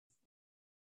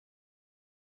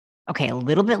Okay, a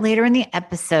little bit later in the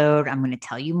episode, I'm going to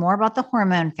tell you more about the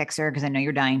hormone fixer because I know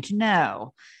you're dying to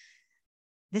know.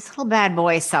 This little bad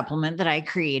boy supplement that I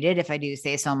created, if I do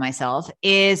say so myself,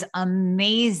 is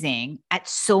amazing at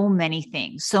so many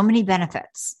things, so many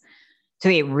benefits. So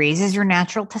it raises your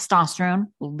natural testosterone,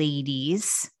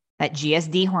 ladies, that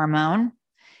GSD hormone.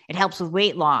 It helps with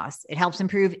weight loss. It helps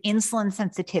improve insulin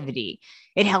sensitivity.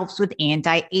 It helps with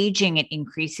anti aging. It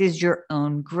increases your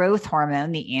own growth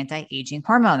hormone, the anti aging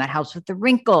hormone that helps with the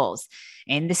wrinkles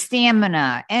and the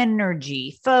stamina,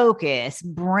 energy, focus,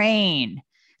 brain.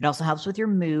 It also helps with your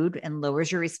mood and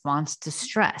lowers your response to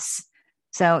stress.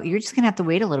 So you're just going to have to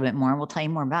wait a little bit more. We'll tell you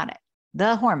more about it.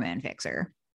 The Hormone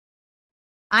Fixer.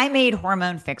 I made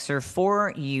Hormone Fixer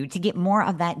for you to get more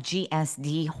of that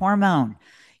GSD hormone.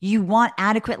 You want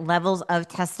adequate levels of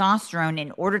testosterone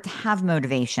in order to have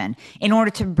motivation, in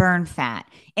order to burn fat,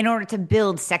 in order to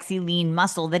build sexy, lean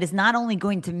muscle that is not only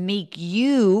going to make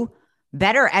you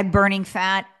better at burning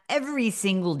fat every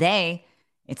single day,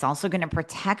 it's also going to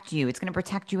protect you. It's going to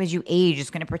protect you as you age. It's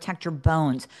going to protect your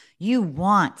bones. You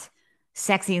want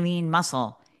sexy, lean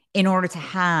muscle in order to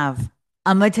have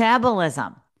a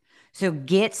metabolism. So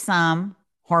get some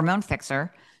hormone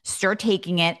fixer, start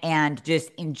taking it, and just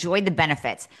enjoy the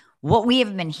benefits. What we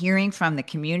have been hearing from the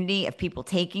community of people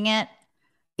taking it,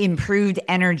 improved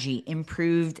energy,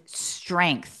 improved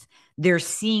strength. They're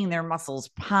seeing their muscles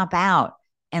pop out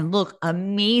and look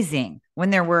amazing when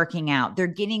they're working out. They're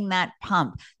getting that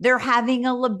pump. They're having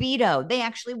a libido. They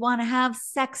actually want to have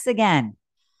sex again.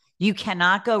 You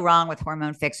cannot go wrong with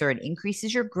Hormone Fixer. It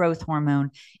increases your growth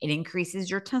hormone. It increases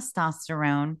your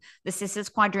testosterone. The Cissus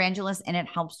quadrangulus, and it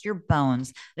helps your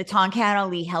bones. The Tonkat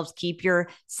Ali helps keep your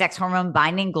sex hormone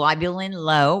binding globulin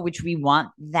low, which we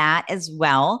want that as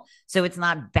well. So it's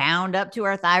not bound up to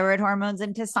our thyroid hormones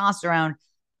and testosterone.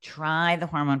 Try the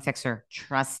Hormone Fixer.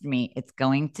 Trust me, it's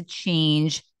going to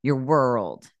change your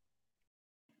world.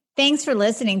 Thanks for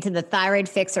listening to the Thyroid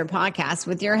Fixer podcast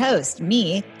with your host,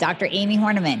 me, Dr. Amy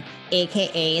Horniman,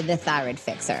 aka the Thyroid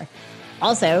Fixer.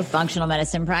 Also, functional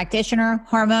medicine practitioner,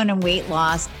 hormone and weight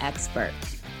loss expert.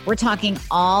 We're talking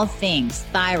all things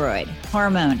thyroid,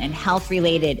 hormone, and health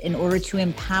related in order to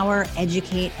empower,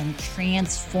 educate, and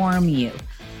transform you.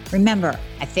 Remember,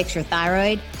 I fix your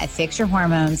thyroid, I fix your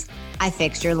hormones, I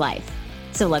fix your life.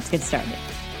 So let's get started.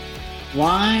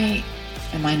 Why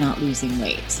am I not losing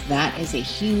weight? That is a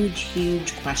huge,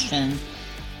 huge question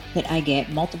that I get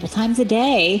multiple times a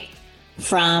day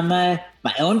from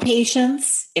my own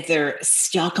patients, if they're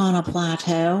stuck on a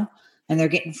plateau and they're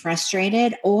getting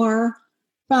frustrated, or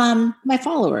from my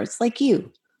followers like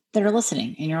you that are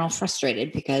listening and you're all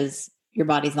frustrated because your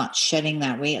body's not shedding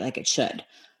that weight like it should.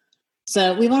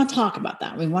 So we want to talk about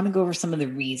that. We want to go over some of the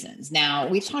reasons. Now,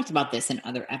 we've talked about this in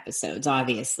other episodes,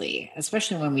 obviously,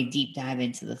 especially when we deep dive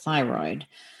into the thyroid.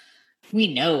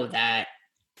 We know that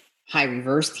high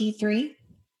reverse T3,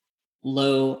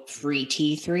 low free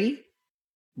T3,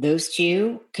 those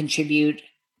two contribute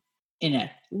in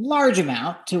a large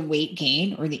amount to weight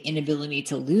gain or the inability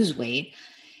to lose weight.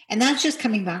 And that's just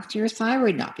coming back to your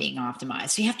thyroid not being optimized.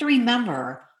 So you have to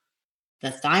remember, the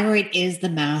thyroid is the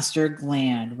master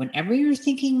gland. Whenever you're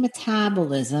thinking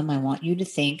metabolism, I want you to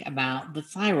think about the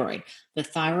thyroid. The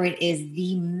thyroid is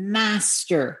the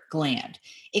master gland.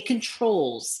 It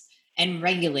controls and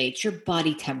regulates your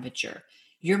body temperature,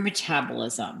 your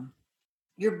metabolism,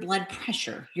 your blood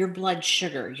pressure, your blood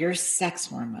sugar, your sex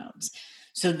hormones.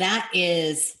 So that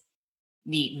is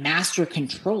the master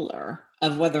controller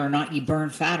of whether or not you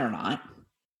burn fat or not,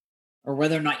 or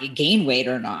whether or not you gain weight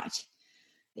or not.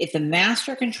 If the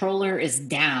master controller is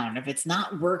down, if it's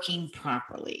not working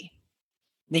properly,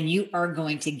 then you are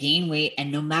going to gain weight.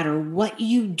 And no matter what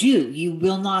you do, you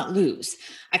will not lose.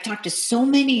 I've talked to so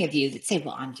many of you that say,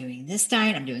 well, I'm doing this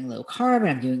diet, I'm doing low carb, and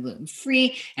I'm doing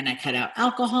gluten-free, and I cut out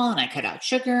alcohol, and I cut out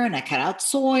sugar, and I cut out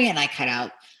soy, and I cut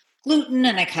out gluten,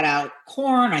 and I cut out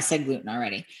corn. I said gluten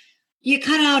already. You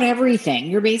cut out everything.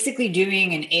 You're basically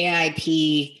doing an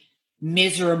AIP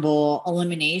miserable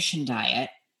elimination diet.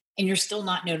 And you're still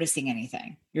not noticing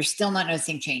anything. You're still not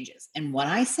noticing changes. And what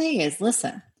I say is,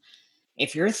 listen,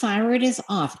 if your thyroid is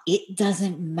off, it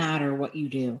doesn't matter what you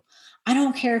do. I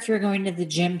don't care if you're going to the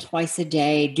gym twice a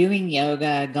day, doing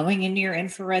yoga, going into your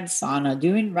infrared sauna,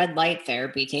 doing red light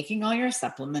therapy, taking all your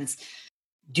supplements,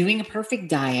 doing a perfect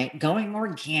diet, going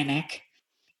organic.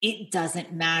 It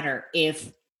doesn't matter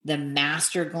if the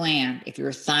master gland, if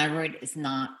your thyroid is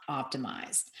not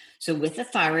optimized. So with the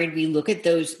thyroid, we look at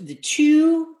the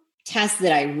two tests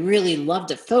that I really love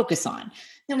to focus on.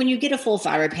 Then when you get a full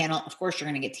thyroid panel, of course, you're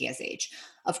going to get TSH.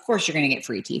 Of course, you're going to get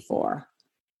free T4.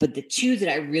 But the two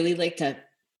that I really like to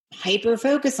hyper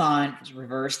focus on is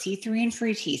reverse T3 and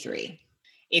free T3.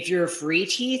 If your free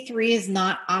T3 is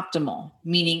not optimal,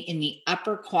 meaning in the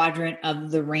upper quadrant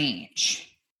of the range,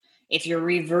 if your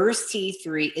reverse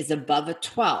T3 is above a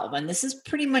 12, and this is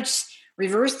pretty much,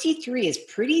 reverse T3 is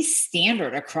pretty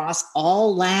standard across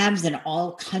all labs in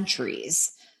all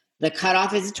countries. The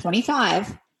cutoff is a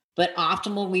 25, but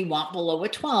optimal, we want below a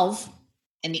 12.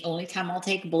 And the only time I'll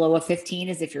take below a 15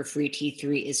 is if your free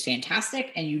T3 is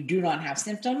fantastic and you do not have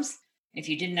symptoms. If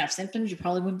you didn't have symptoms, you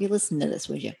probably wouldn't be listening to this,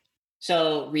 would you?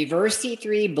 So reverse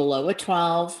T3 below a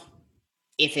 12.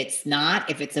 If it's not,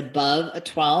 if it's above a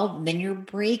 12, then your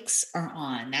brakes are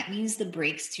on. That means the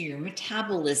brakes to your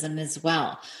metabolism as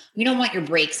well. We don't want your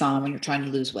brakes on when you're trying to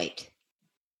lose weight.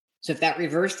 So if that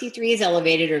reverse T3 is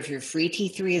elevated or if your free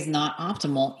T3 is not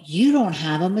optimal, you don't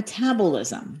have a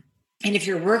metabolism. And if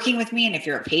you're working with me and if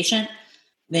you're a patient,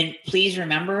 then please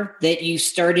remember that you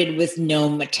started with no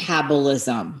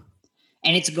metabolism.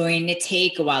 And it's going to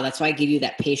take a while. That's why I give you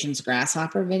that Patience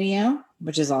Grasshopper video,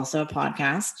 which is also a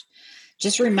podcast.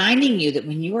 Just reminding you that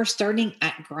when you are starting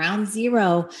at ground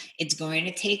zero, it's going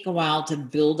to take a while to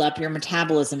build up your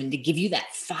metabolism and to give you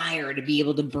that fire to be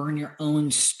able to burn your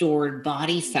own stored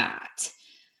body fat.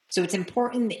 So it's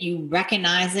important that you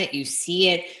recognize it, you see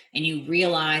it, and you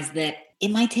realize that it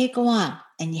might take a while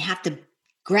and you have to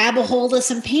grab a hold of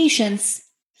some patience,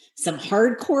 some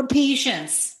hardcore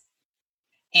patience,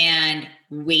 and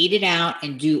wait it out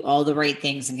and do all the right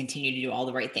things and continue to do all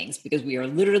the right things because we are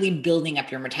literally building up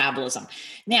your metabolism.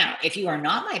 Now, if you are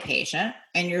not my patient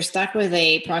and you're stuck with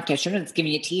a practitioner that's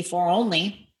giving you T4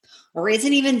 only, or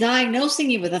isn't even diagnosing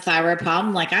you with a thyroid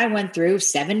problem, like I went through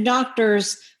 7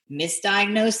 doctors,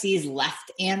 misdiagnoses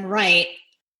left and right,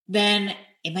 then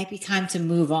it might be time to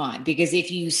move on. Because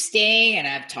if you stay, and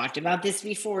I've talked about this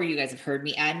before, you guys have heard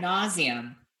me ad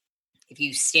nauseum, if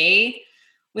you stay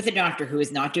with a doctor who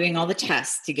is not doing all the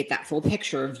tests to get that full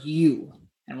picture of you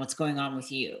and what's going on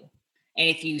with you, and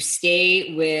if you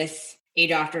stay with a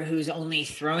doctor who's only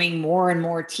throwing more and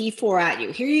more T4 at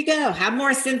you, here you go, have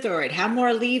more Synthroid, have more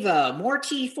Levo, more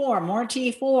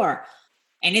T4,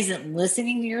 and isn't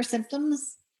listening to your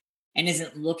symptoms and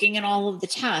isn't looking at all of the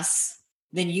tests,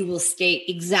 then you will stay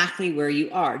exactly where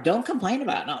you are. Don't complain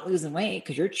about not losing weight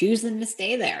because you're choosing to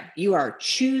stay there. You are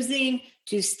choosing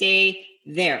to stay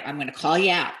there. I'm going to call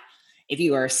you out. If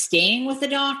you are staying with a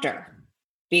doctor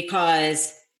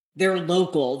because they're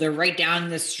local, they're right down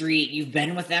the street, you've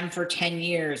been with them for 10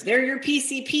 years, they're your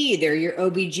PCP, they're your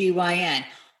OBGYN,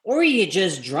 or you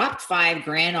just dropped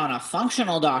 $5,000 on a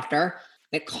functional doctor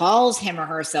that calls him or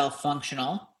herself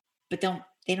functional, but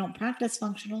they don't practice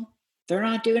functional. They're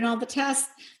not doing all the tests.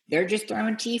 They're just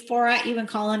throwing T4 at you and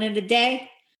calling it a day.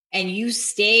 And you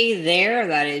stay there.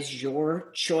 That is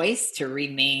your choice to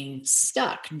remain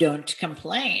stuck. Don't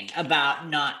complain about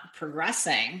not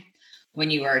progressing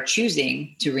when you are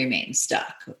choosing to remain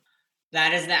stuck.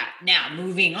 That is that. Now,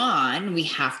 moving on, we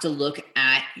have to look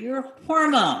at your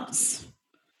hormones.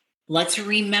 Let's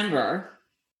remember,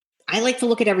 I like to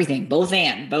look at everything, both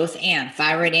and,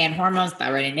 thyroid and hormones,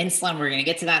 thyroid and insulin. We're going to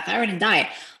get to that. Thyroid and diet,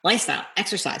 lifestyle,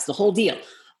 exercise, the whole deal.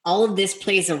 All of this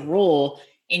plays a role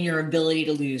in your ability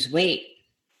to lose weight.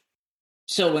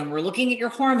 So when we're looking at your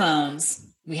hormones,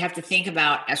 we have to think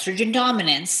about estrogen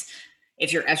dominance.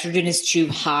 If your estrogen is too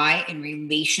high in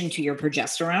relation to your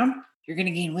progesterone, you're going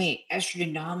to gain weight.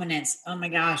 Estrogen dominance. Oh my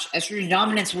gosh. Estrogen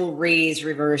dominance will raise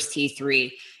reverse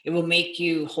T3. It will make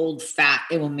you hold fat.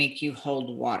 It will make you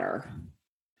hold water.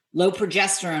 Low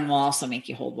progesterone will also make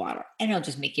you hold water. And it'll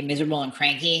just make you miserable and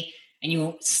cranky. And you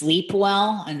won't sleep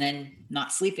well. And then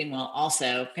not sleeping well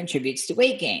also contributes to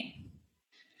weight gain.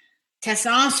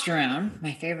 Testosterone,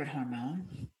 my favorite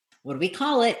hormone. What do we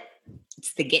call it?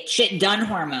 It's the get shit done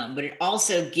hormone, but it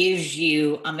also gives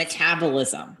you a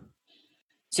metabolism.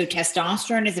 So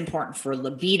testosterone is important for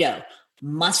libido,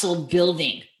 muscle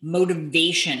building,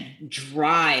 motivation,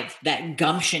 drive, that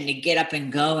gumption to get up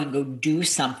and go do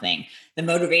something, the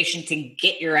motivation to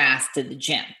get your ass to the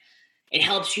gym. It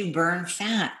helps you burn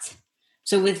fat.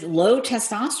 So with low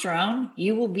testosterone,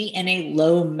 you will be in a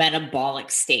low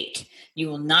metabolic state. You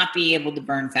will not be able to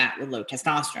burn fat with low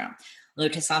testosterone. Low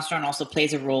testosterone also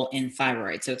plays a role in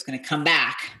thyroid. So it's going to come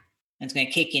back and it's going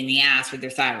to kick you in the ass with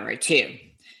your thyroid too.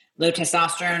 Low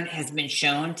testosterone has been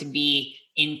shown to be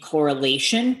in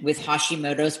correlation with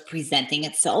Hashimoto's presenting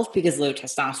itself because low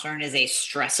testosterone is a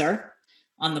stressor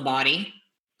on the body.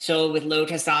 So with low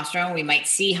testosterone, we might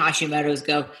see Hashimoto's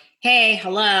go, hey,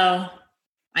 hello,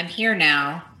 I'm here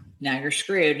now. Now you're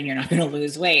screwed and you're not going to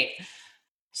lose weight.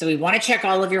 So we want to check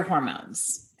all of your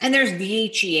hormones. And there's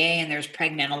DHEA and there's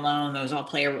pregnenolone. Those all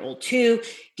play a role too.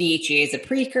 DHEA is a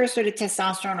precursor to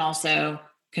testosterone also.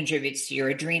 contributes to your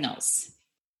adrenals.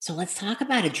 So let's talk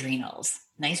about adrenals.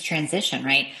 Nice transition,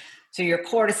 right? So your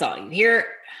cortisol, you hear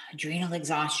adrenal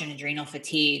exhaustion, adrenal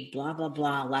fatigue, blah, blah,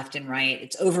 blah, left and right.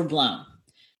 It's overblown.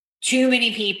 Too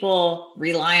many people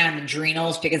rely on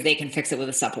adrenals because they can fix it with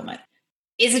a supplement.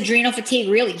 Is adrenal fatigue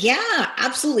real? Yeah,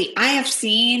 absolutely. I have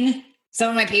seen some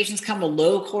of my patients come with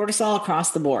low cortisol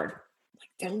across the board.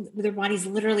 Their body's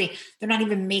literally, they're not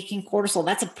even making cortisol.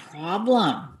 That's a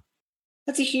problem.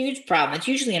 That's a huge problem. It's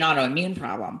usually an autoimmune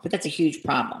problem, but that's a huge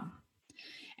problem.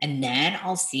 And then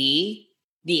I'll see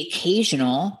the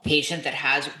occasional patient that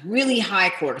has really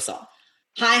high cortisol,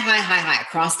 high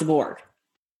across the board.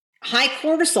 High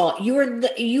cortisol,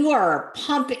 you are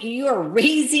pumping, you are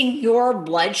raising your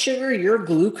blood sugar, your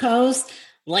glucose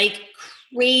like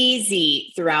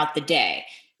crazy throughout the day.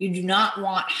 You do not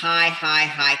want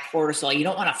high cortisol. You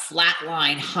don't want a flat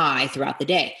line high throughout the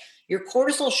day. Your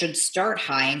cortisol should start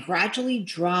high and gradually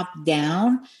drop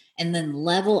down and then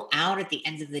level out at the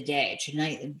end of the day.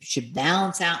 It should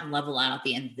balance out and level out at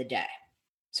the end of the day.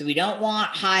 So we don't want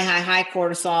high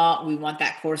cortisol. We want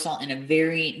that cortisol in a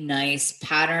very nice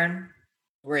pattern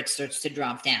where it starts to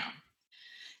drop down.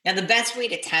 Now, the best way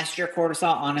to test your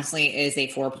cortisol, honestly, is a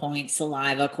 4-point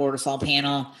saliva cortisol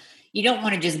panel. You don't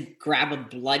want to just grab a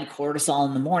blood cortisol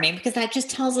in the morning because that just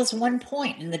tells us 1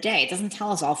 point in the day. It doesn't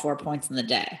tell us all 4 points in the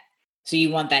day. So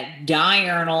you want that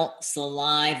diurnal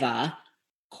saliva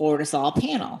cortisol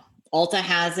panel. Ulta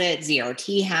has it.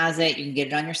 ZRT has it. You can get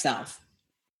it on yourself.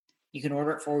 You can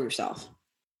order it for yourself.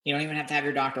 You don't even have to have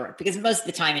your doctor order it because most of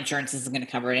the time insurance isn't going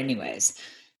to cover it anyways.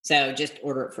 So just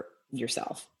order it for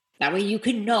yourself. That way you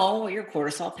can know what your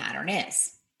cortisol pattern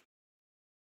is.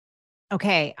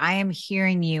 Okay, I am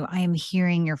hearing you. I am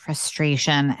hearing your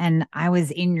frustration, and I was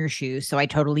in your shoes, so I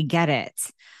totally get it.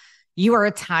 You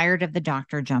are tired of the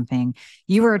doctor jumping.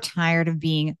 You are tired of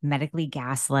being medically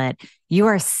gaslit. You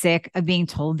are sick of being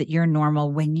told that you're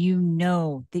normal when you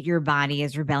know that your body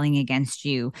is rebelling against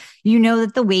you. You know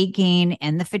that the weight gain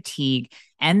and the fatigue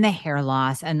and the hair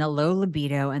loss and the low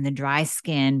libido and the dry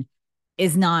skin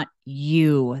is not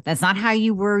you. That's not how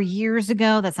you were years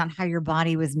ago. That's not how your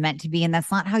body was meant to be. And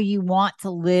that's not how you want to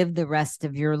live the rest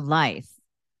of your life.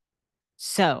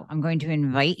 So I'm going to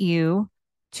invite you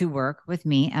to work with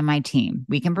me and my team.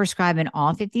 We can prescribe in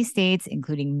all 50 states,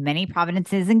 including many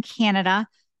provinces in Canada.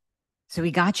 So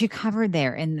we got you covered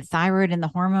there in the thyroid and the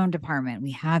hormone department.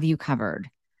 We have you covered.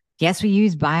 Yes, we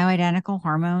use bioidentical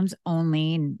hormones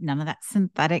only, none of that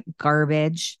synthetic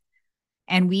garbage.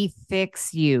 And we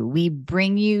fix you. We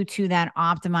bring you to that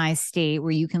optimized state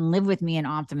where you can live with me in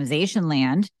optimization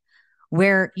land,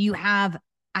 where you have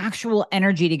actual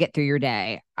energy to get through your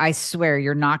day. I swear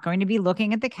you're not going to be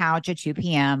looking at the couch at 2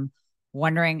 p.m.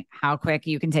 wondering how quick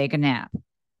you can take a nap.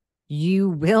 You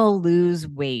will lose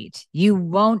weight. You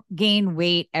won't gain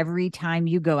weight every time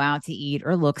you go out to eat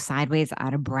or look sideways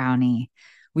at a brownie.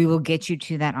 We will get you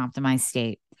to that optimized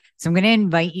state. So I'm going to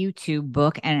invite you to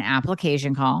book an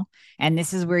application call. And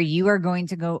this is where you are going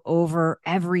to go over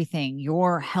everything,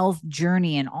 your health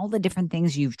journey and all the different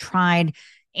things you've tried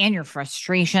and your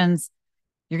frustrations.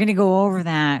 You're going to go over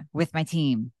that with my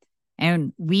team,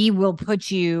 and we will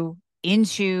put you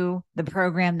into the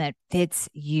program that fits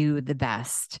you the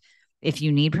best. If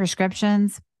you need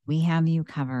prescriptions, we have you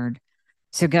covered.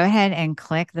 So go ahead and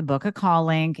click the book a call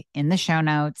link in the show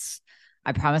notes.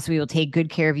 I promise we will take good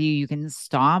care of you. You can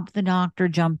stop the doctor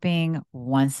jumping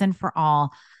once and for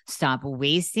all. Stop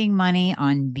wasting money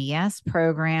on BS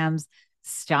programs.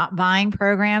 Stop buying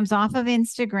programs off of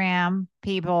Instagram,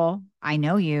 people. I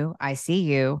know you. I see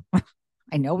you.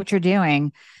 I know what you're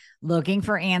doing. Looking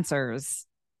for answers.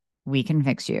 We can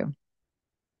fix you.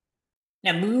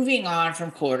 Now, moving on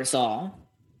from cortisol,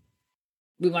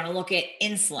 we want to look at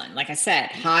insulin. Like I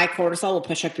said, high cortisol will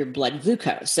push up your blood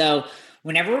glucose. So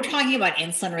whenever we're talking about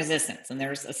insulin resistance, and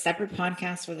there's a separate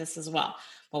podcast for this as well,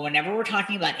 but whenever we're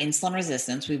talking about insulin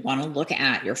resistance, we want to look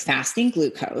at your fasting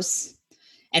glucose.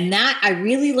 And that I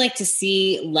really like to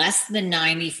see less than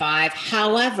 95.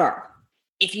 However,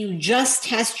 if you just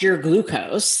test your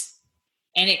glucose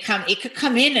and it could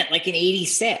come in at like an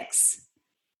 86.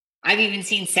 I've even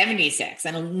seen 76.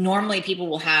 And normally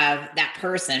that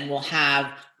person will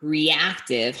have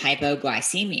reactive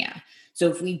hypoglycemia. So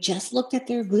if we just looked at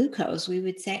their glucose, we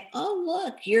would say, oh,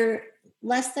 look, you're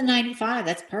less than 95.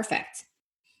 That's perfect.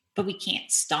 But we can't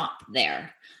stop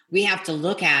there. We have to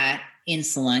look at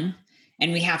insulin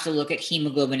and we have to look at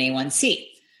hemoglobin A1C.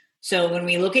 So when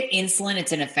we look at insulin,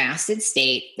 it's in a fasted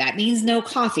state. That means no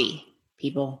coffee.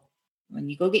 People, when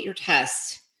you go get your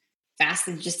test,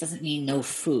 fasted just doesn't mean no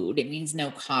food. It means no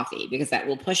coffee because that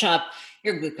will push up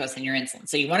your glucose and your insulin.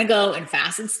 So you want to go in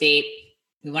fasted state.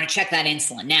 We want to check that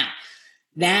insulin. Now,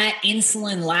 that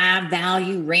insulin lab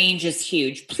value range is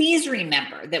huge. Please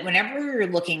remember that whenever you're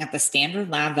looking at the standard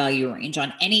lab value range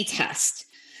on any test,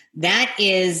 that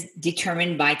is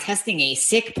determined by testing a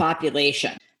sick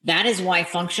population. That is why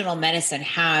functional medicine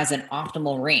has an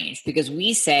optimal range, because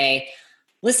we say,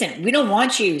 listen, we don't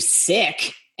want you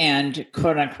sick and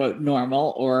quote unquote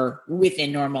normal or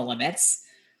within normal limits.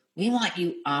 We want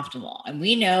you optimal. And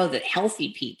we know that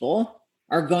healthy people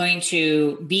are going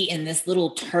to be in this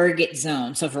little target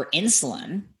zone. So for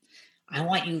insulin, I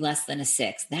want you less than a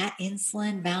 6. That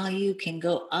insulin value can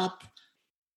go up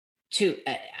to,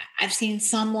 I've seen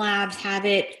some labs have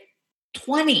it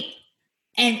 20,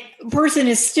 and a person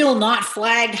is still not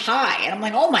flagged high. And I'm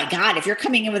like, oh my God, if you're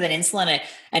coming in with an insulin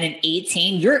at an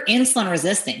 18, you're insulin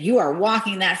resistant. You are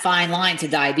walking that fine line to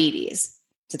diabetes,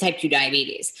 to type 2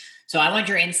 diabetes. So I want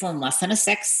your insulin less than a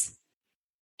 6.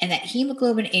 And that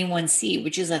hemoglobin A1C,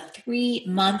 which is a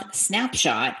 3-month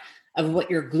snapshot of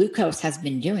what your glucose has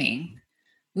been doing,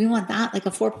 we want that like a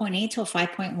 4.8 to a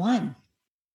 5.1.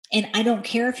 And I don't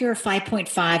care if you're a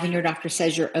 5.5 and your doctor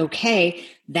says you're okay,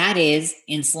 that is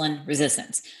insulin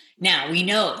resistance. Now, we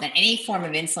know that any form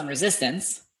of insulin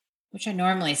resistance, which I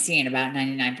normally see in about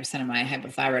 99% of my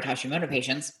hypothyroid Hashimoto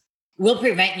patients, will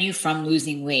prevent you from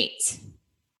losing weight.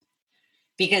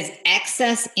 Because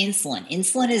excess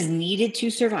insulin is needed to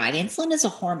survive. Insulin is a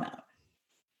hormone,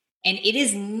 and it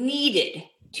is needed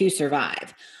to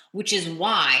survive, which is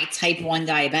why type 1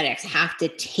 diabetics have to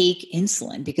take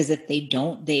insulin, because if they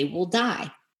don't, they will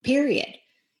die, period.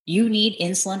 You need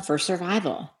insulin for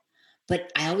survival.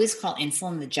 But I always call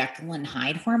insulin the Jekyll and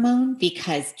Hyde hormone,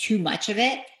 because too much of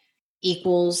it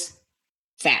equals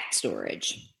fat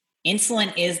storage.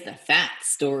 Insulin is the fat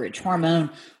storage hormone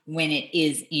when it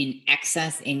is in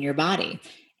excess in your body.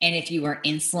 And if you are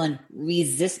insulin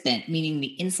resistant, meaning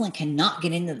the insulin cannot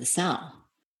get into the cell,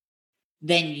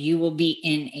 then you will be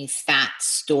in a fat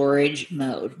storage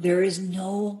mode. There is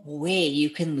no way you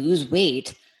can lose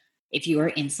weight if you are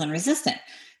insulin resistant.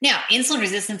 Now, insulin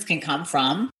resistance can come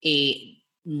from a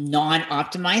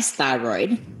non-optimized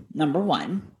thyroid, number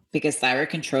one, because thyroid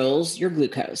controls your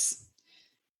glucose.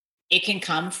 It can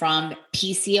come from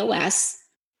PCOS,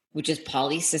 which is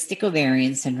polycystic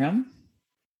ovarian syndrome.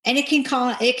 And it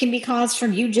can be caused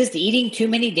from you just eating too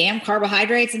many damn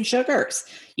carbohydrates and sugars.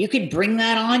 You could bring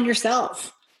that on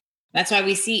yourself. That's why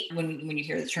we see when you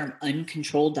hear the term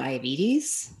uncontrolled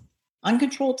diabetes,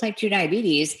 uncontrolled type 2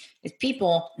 diabetes is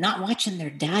people not watching their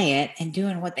diet and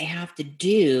doing what they have to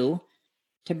do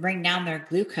to bring down their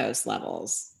glucose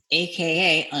levels,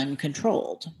 AKA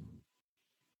uncontrolled.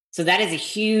 So that is a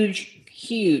huge,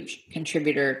 huge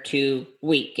contributor to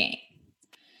weight gain.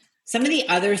 Some of the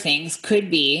other things could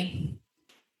be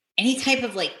any type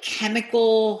of like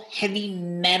chemical, heavy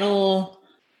metal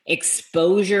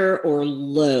exposure or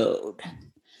load.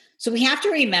 So we have to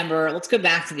remember, let's go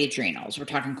back to the adrenals. We're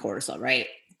talking cortisol, right?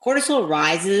 Cortisol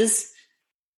rises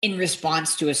in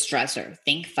response to a stressor.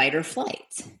 Think fight or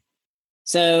flight.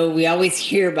 So we always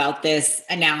hear about this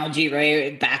analogy,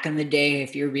 right? Back in the day,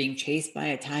 if you're being chased by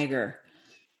a tiger,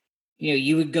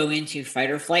 you would go into fight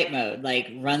or flight mode, like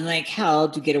run like hell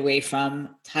to get away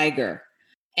from tiger.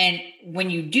 And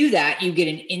when you do that, you get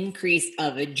an increase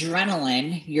of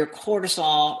adrenaline. Your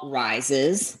cortisol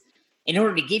rises in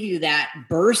order to give you that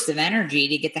burst of energy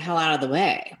to get the hell out of the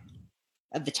way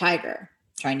of the tiger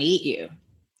trying to eat you.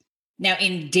 Now,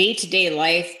 in day-to-day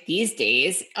life these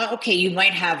days, okay, you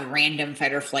might have random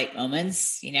fight or flight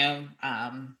moments.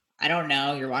 I don't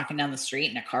know, you're walking down the street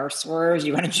and a car swerves,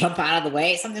 you want to jump out of the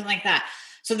way, something like that.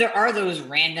 So there are those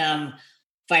random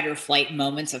fight or flight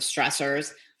moments of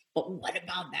stressors. But what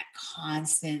about that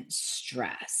constant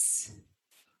stress?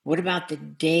 What about the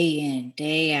day in,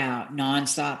 day out,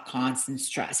 nonstop, constant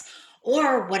stress?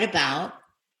 Or what about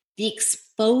the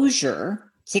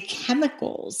exposure to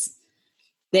chemicals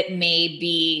that may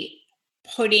be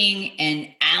putting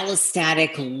an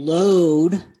allostatic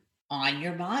load on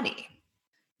your body?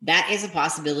 That is a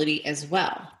possibility as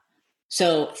well.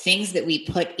 So things that we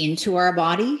put into our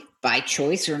body by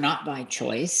choice or not by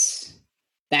choice,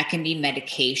 that can be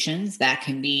medications, that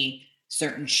can be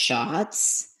certain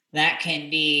shots, that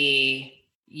can be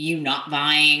you not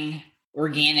buying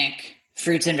organic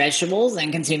fruits and vegetables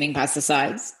and consuming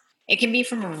pesticides. It can be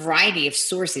from a variety of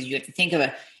sources. You have to think of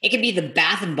it can be the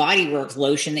Bath and Body Works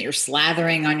lotion that you're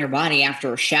slathering on your body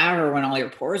after a shower when all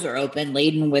your pores are open,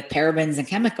 laden with parabens and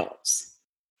chemicals.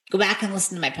 Go back and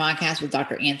listen to my podcast with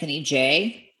Dr. Anthony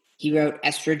J. He wrote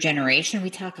Estrogeneration. We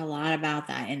talk a lot about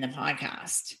that in the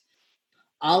podcast.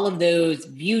 All of those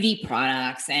beauty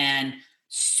products and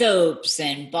soaps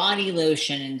and body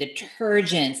lotion and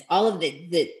detergents, all of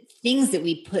the things that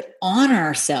we put on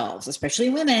ourselves, especially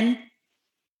women,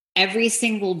 every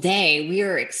single day, we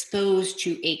are exposed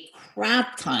to a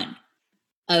crap ton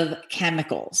of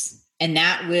chemicals, and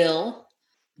that will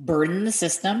burden the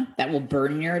system. That will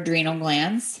burden your adrenal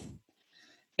glands.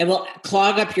 It will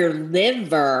clog up your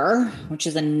liver, which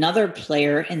is another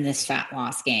player in this fat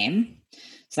loss game.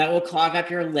 So that will clog up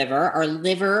your liver. Our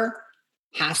liver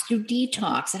has to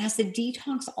detox. It has to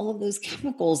detox all of those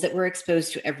chemicals that we're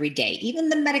exposed to every day. Even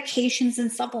the medications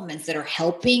and supplements that are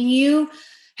helping you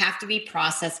have to be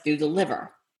processed through the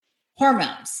liver.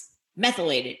 Hormones,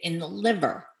 methylated in the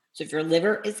liver. So if your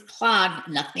liver is clogged,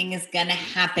 nothing is going to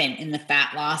happen in the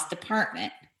fat loss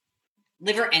department.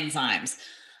 Liver enzymes.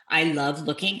 I love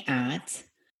looking at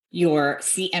your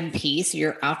CMP, so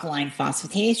your alkaline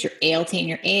phosphatase, your ALT, and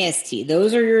your AST.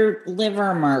 Those are your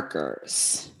liver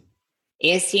markers.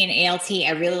 AST and ALT,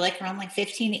 I really like around like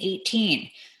 15 to 18.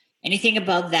 Anything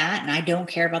above that, and I don't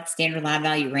care about the standard lab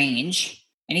value range,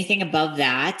 anything above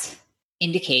that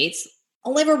indicates a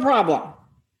liver problem.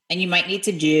 And you might need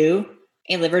to do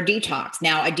a liver detox.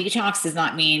 Now, a detox does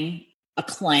not mean a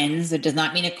cleanse. It does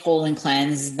not mean a colon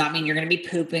cleanse. It does not mean you're going to be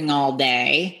pooping all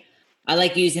day. I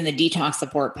like using the detox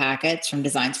support packets from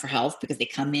Designs for Health because they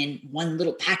come in one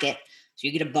little packet. So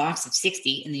you get a box of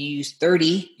 60 and then you use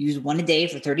 30, use one a day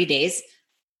for 30 days.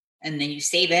 And then you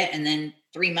save it. And then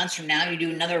 3 months from now, you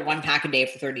do another 1 pack a day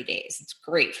for 30 days. It's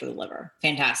great for the liver.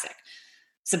 Fantastic.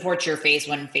 Supports your phase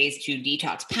 1 and phase 2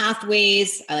 detox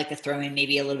pathways. I like to throw in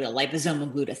maybe a little bit of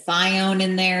liposomal glutathione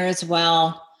in there as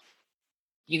well.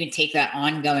 You can take that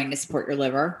ongoing to support your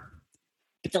liver.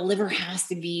 But the liver has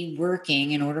to be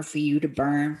working in order for you to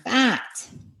burn fat.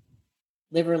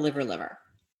 Liver, liver, liver.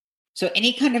 So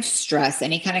any kind of stress,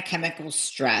 any kind of chemical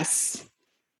stress,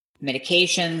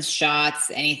 medications,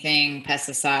 shots, anything,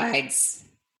 pesticides,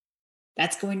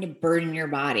 that's going to burden your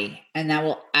body. And that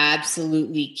will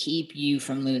absolutely keep you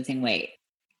from losing weight.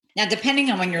 Now, depending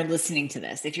on when you're listening to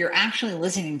this, if you're actually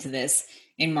listening to this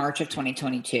in March of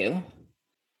 2022,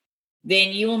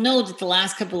 then you will know that the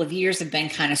last couple of years have been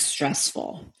kind of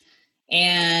stressful.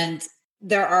 And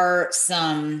there are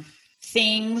some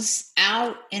things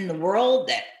out in the world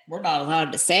that we're not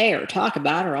allowed to say or talk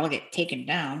about, or I'll get taken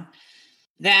down,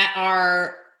 that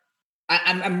are,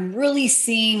 I'm really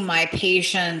seeing my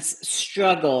patients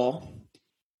struggle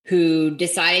who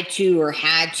decided to or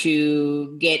had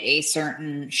to get a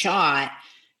certain shot,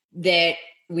 that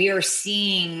we are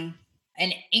seeing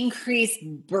an increased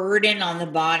burden on the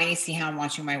body. See how I'm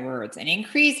watching my words. An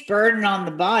increased burden on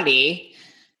the body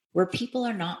where people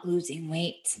are not losing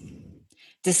weight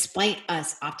despite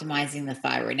us optimizing the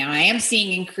thyroid. Now, I am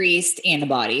seeing increased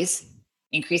antibodies,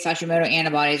 increased Hashimoto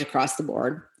antibodies across the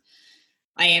board.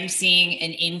 I am seeing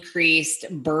an increased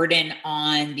burden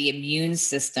on the immune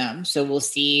system. So we'll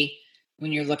see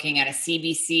when you're looking at a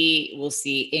CBC, we'll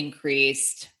see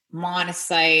increased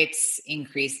monocytes,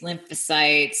 increased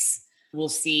lymphocytes. We'll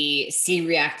see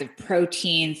C-reactive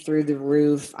protein through the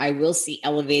roof. I will see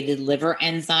elevated liver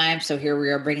enzymes. So here we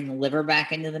are bringing the liver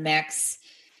back into the mix.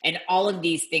 And all of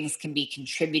these things can be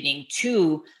contributing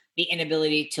to the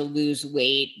inability to lose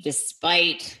weight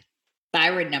despite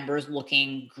thyroid numbers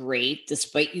looking great,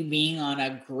 despite you being on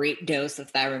a great dose of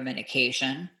thyroid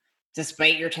medication,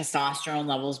 despite your testosterone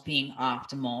levels being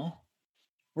optimal.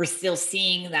 We're still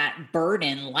seeing that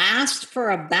burden last for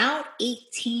about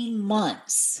 18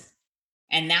 months.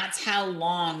 And that's how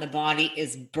long the body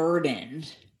is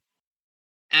burdened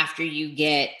after you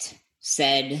get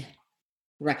said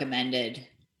recommended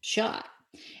shot.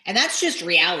 And that's just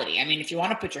reality. I mean, if you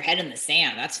want to put your head in the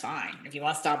sand, that's fine. If you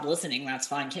want to stop listening, that's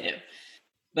fine too.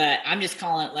 But I'm just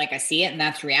calling it like I see it, and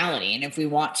that's reality. And if we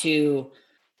want to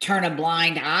turn a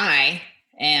blind eye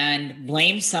and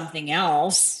blame something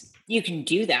else, you can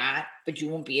do that, but you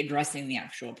won't be addressing the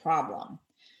actual problem.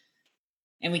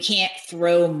 And we can't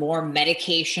throw more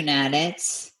medication at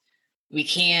it. We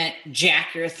can't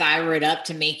jack your thyroid up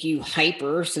to make you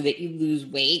hyper so that you lose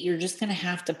weight. You're just going to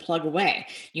have to plug away.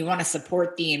 You want to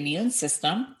support the immune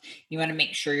system. You want to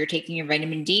make sure you're taking your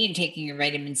vitamin D and taking your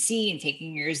vitamin C and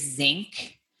taking your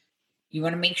zinc. You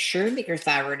want to make sure that your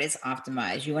thyroid is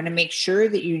optimized. You want to make sure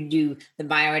that you do the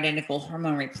bioidentical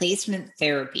hormone replacement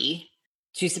therapy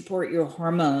to support your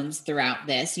hormones throughout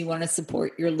this. You want to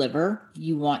support your liver.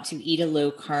 You want to eat a low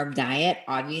carb diet,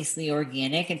 obviously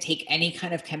organic, and take any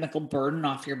kind of chemical burden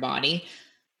off your body.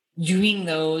 Doing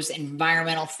those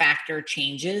environmental factor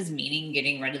changes, meaning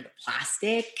getting rid of the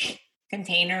plastic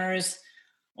containers,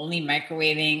 only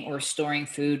microwaving or storing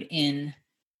food in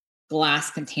glass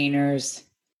containers,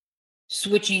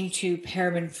 switching to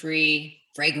paraben-free,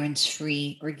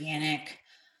 fragrance-free, organic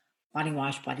body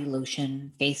wash, body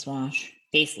lotion, face wash.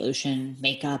 face lotion,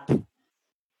 makeup,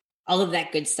 all of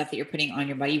that good stuff that you're putting on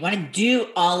your body. You want to do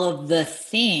all of the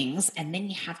things, and then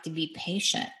you have to be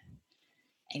patient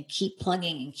and keep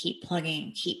plugging and keep plugging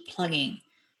and keep plugging.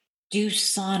 Do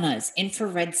saunas,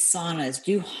 infrared saunas,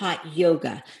 do hot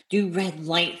yoga, do red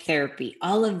light therapy.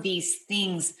 All of these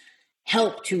things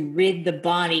help to rid the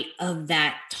body of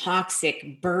that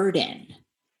toxic burden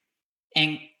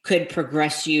and could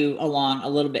progress you along a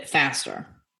little bit faster.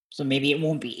 So maybe it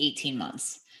won't be 18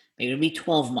 months. Maybe it'll be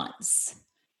 12 months.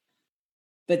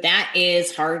 But that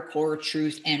is hardcore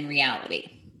truth and reality.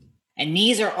 And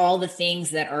these are all the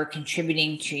things that are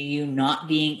contributing to you not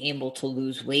being able to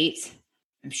lose weight.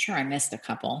 I'm sure I missed a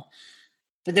couple,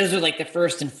 but those are like the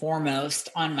first and foremost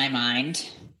on my mind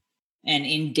and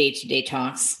in day-to-day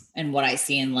talks and what I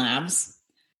see in labs.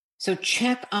 So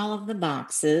check all of the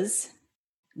boxes,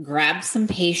 grab some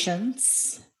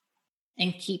patience,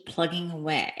 and keep plugging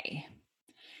away.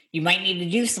 You might need to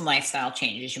do some lifestyle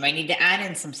changes. You might need to add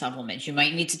in some supplements. You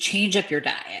might need to change up your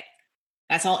diet.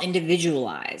 That's all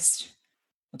individualized.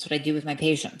 That's what I do with my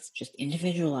patients. Just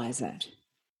individualize it.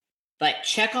 But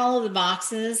check all of the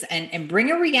boxes and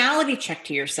bring a reality check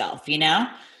to yourself, you know?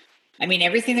 I mean,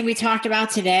 everything that we talked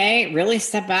about today, really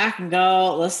step back and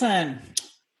go, listen,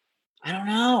 I don't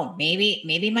know.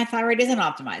 Maybe my thyroid isn't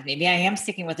optimized. Maybe I am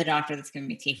sticking with a doctor that's giving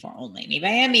me T4 only. Maybe I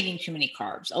am eating too many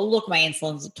carbs. Oh, look, my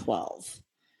insulin's at 12.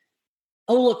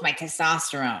 Oh, look, my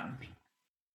testosterone.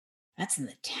 That's in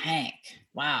the tank.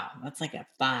 Wow, that's like a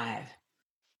 5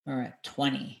 or a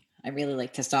 20. I really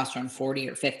like testosterone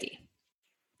 40 or 50.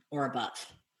 Or above.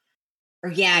 Or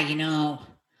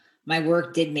my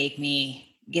work did make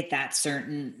me get that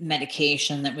certain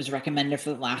medication that was recommended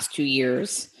for the last 2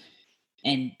 years.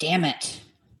 And damn it.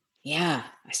 Yeah,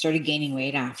 I started gaining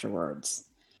weight afterwards.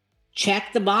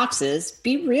 Check the boxes.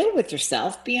 Be real with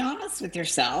yourself. Be honest with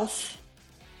yourself.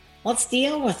 Let's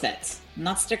deal with it.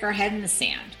 Not stick our head in the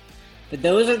sand. But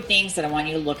those are the things that I want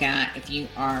you to look at if you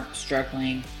are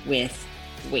struggling with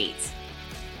weight.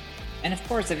 And of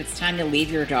course, if it's time to leave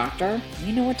your doctor,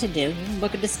 you know what to do. You can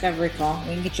book a discovery call.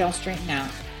 We can get you all straightened out.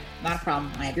 Not a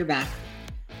problem. I have your back.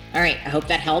 All right. I hope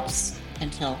that helps.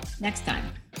 Until next time.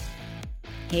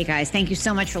 Hey guys, thank you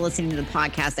so much for listening to the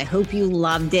podcast. I hope you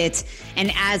loved it.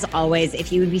 And as always,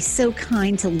 if you would be so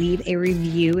kind to leave a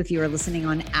review if you are listening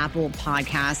on Apple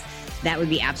Podcasts, that would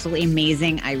be absolutely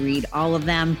amazing. I read all of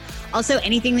them. Also,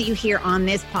 anything that you hear on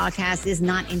this podcast is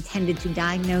not intended to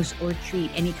diagnose or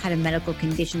treat any kind of medical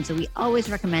condition. So we always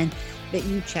recommend that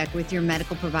you check with your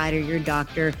medical provider, your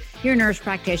doctor, your nurse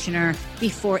practitioner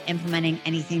before implementing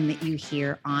anything that you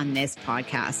hear on this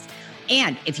podcast.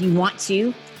 And if you want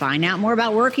to find out more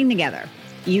about working together,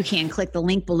 you can click the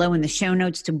link below in the show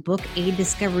notes to book a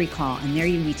discovery call. And there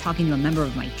you'll be talking to a member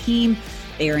of my team.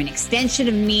 They are an extension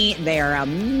of me. They are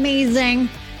amazing.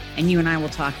 And you and I will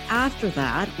talk after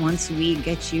that once we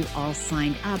get you all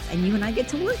signed up and you and I get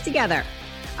to work together.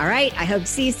 All right. I hope to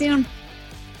see you soon.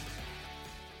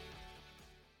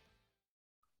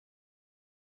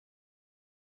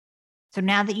 So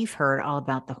now that you've heard all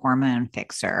about the Hormone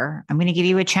Fixer, I'm going to give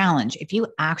you a challenge. If you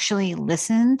actually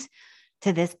listened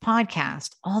to this podcast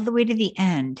all the way to the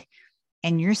end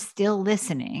and you're still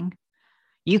listening,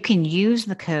 you can use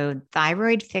the code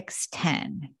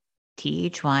ThyroidFix10,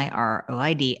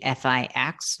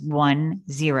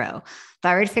 ThyroidFix10,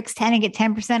 ThyroidFix10 and get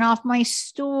 10% off my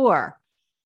store.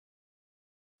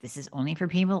 This is only for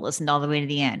people that listened all the way to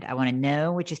the end. I want to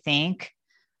know what you think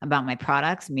about my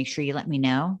products. Make sure you let me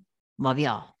know. Love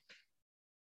y'all.